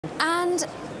And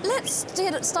let's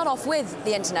start off with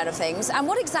the Internet of Things and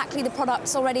what exactly the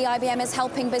products already IBM is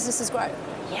helping businesses grow.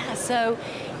 Yeah, so,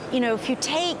 if you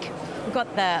take, we've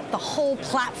got the whole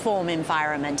platform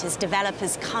environment as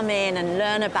developers come in and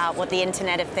learn about what the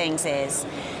Internet of Things is.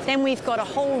 Then we've got a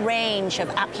whole range of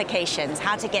applications,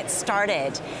 how to get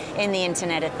started in the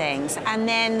Internet of Things, and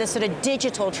then the sort of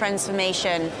digital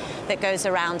transformation that goes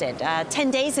around it. 10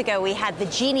 days ago, we had the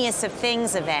Genius of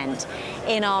Things event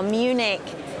in our Munich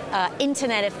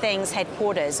Internet of Things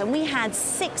headquarters, and we had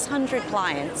 600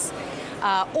 clients,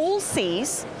 all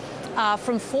Cs,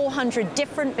 from 400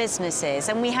 different businesses,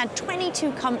 and we had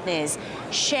 22 companies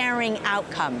sharing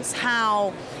outcomes,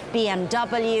 how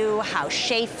BMW, how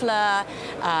Schaeffler,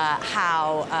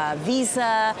 how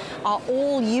Visa are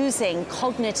all using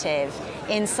cognitive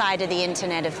inside of the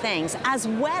Internet of Things, as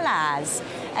well as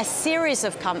a series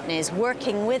of companies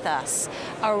working with us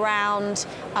around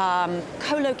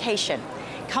co-location.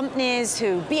 Companies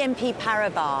who, BNP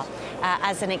Paribas,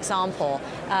 as an example,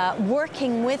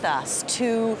 working with us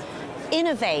to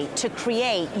innovate, to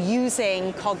create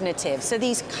using cognitive. So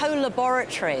these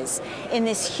co-laboratories in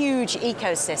this huge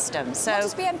ecosystem. So what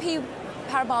does BNP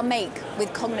Paribas make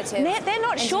with cognitive? They're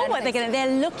not sure what they're going to.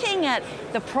 They're looking at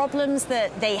the problems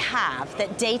that they have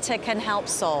that data can help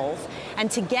solve,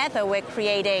 and together we're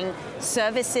creating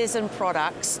services and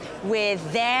products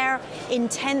with their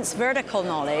intense vertical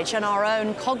knowledge and our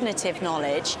own cognitive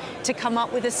knowledge to come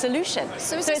up with a solution.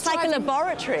 So it's like a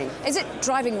laboratory. Is it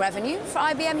driving revenue for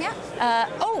IBM yet?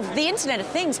 The Internet of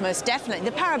Things, most definitely.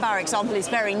 The Paribas example is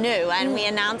very new, and we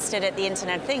announced it at the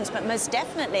Internet of Things, but most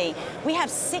definitely we have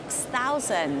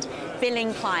 6,000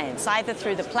 billing clients, either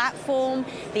through the platform,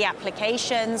 the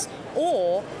applications,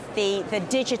 or the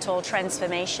digital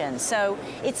transformation. So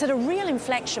it's at a real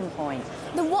inflection point.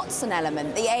 The Watson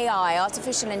element, the AI,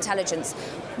 artificial intelligence,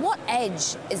 what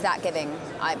edge is that giving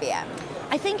IBM?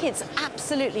 I think it's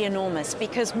absolutely enormous,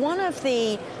 because one of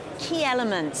the key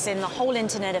elements in the whole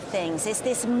Internet of Things is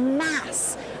this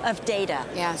mass of data,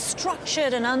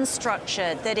 structured and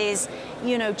unstructured, that is,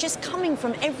 just coming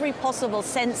from every possible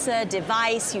sensor,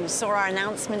 device. You saw our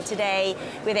announcement today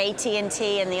with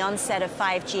AT&T and the onset of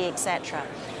 5G, etc.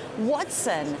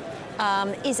 Watson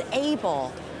is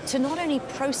able to not only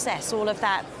process all of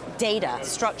that data,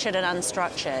 structured and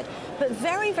unstructured, but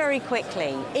very, very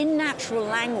quickly, in natural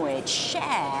language,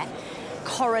 share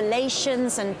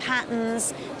correlations and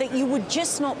patterns that you would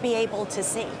just not be able to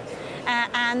see.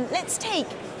 And let's take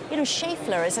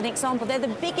Schaeffler as an example. They're the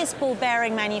biggest ball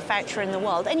bearing manufacturer in the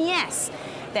world, and yes,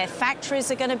 their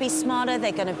factories are going to be smarter,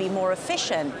 they're going to be more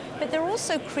efficient, but they're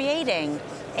also creating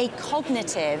a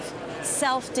cognitive,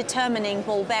 self-determining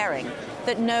ball bearing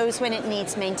that knows when it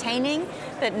needs maintaining,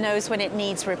 that knows when it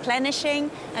needs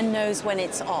replenishing, and knows when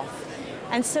it's off.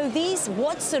 And so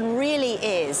Watson really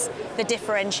is the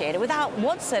differentiator. Without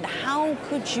Watson, how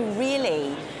could you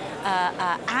really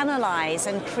analyze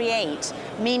and create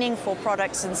meaningful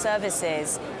products and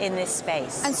services in this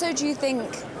space? And so do you think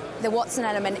the Watson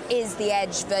element is the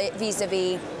edge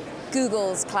vis-a-vis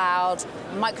Google's cloud,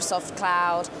 Microsoft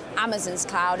cloud, Amazon's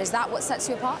cloud? Is that what sets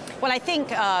you apart? Well, I think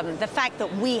the fact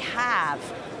that we have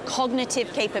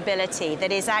cognitive capability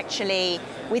that is actually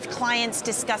with clients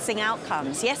discussing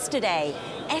outcomes. Yesterday,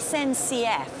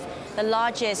 SNCF, the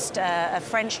largest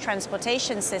French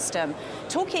transportation system,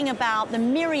 talking about the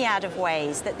myriad of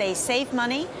ways that they save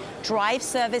money, drive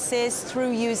services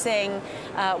through using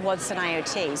Watson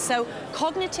IoT. So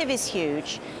cognitive is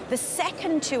huge. The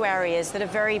second two areas that are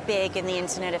very big in the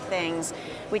Internet of Things,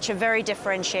 which are very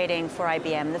differentiating for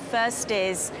IBM, the first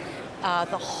is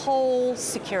the whole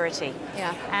security.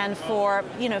 And for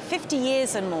 50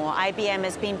 years and more, IBM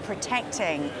has been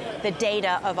protecting the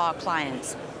data of our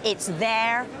clients. It's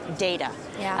their data.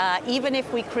 Even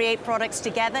if we create products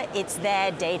together, it's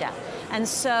their data. And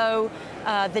so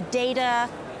the data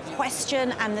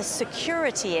question and the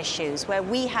security issues, where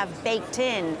we have baked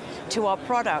in to our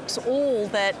products all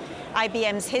that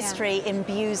IBM's history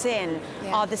imbues in,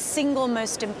 are the single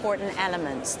most important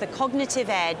elements: the cognitive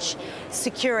edge,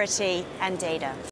 security, and data.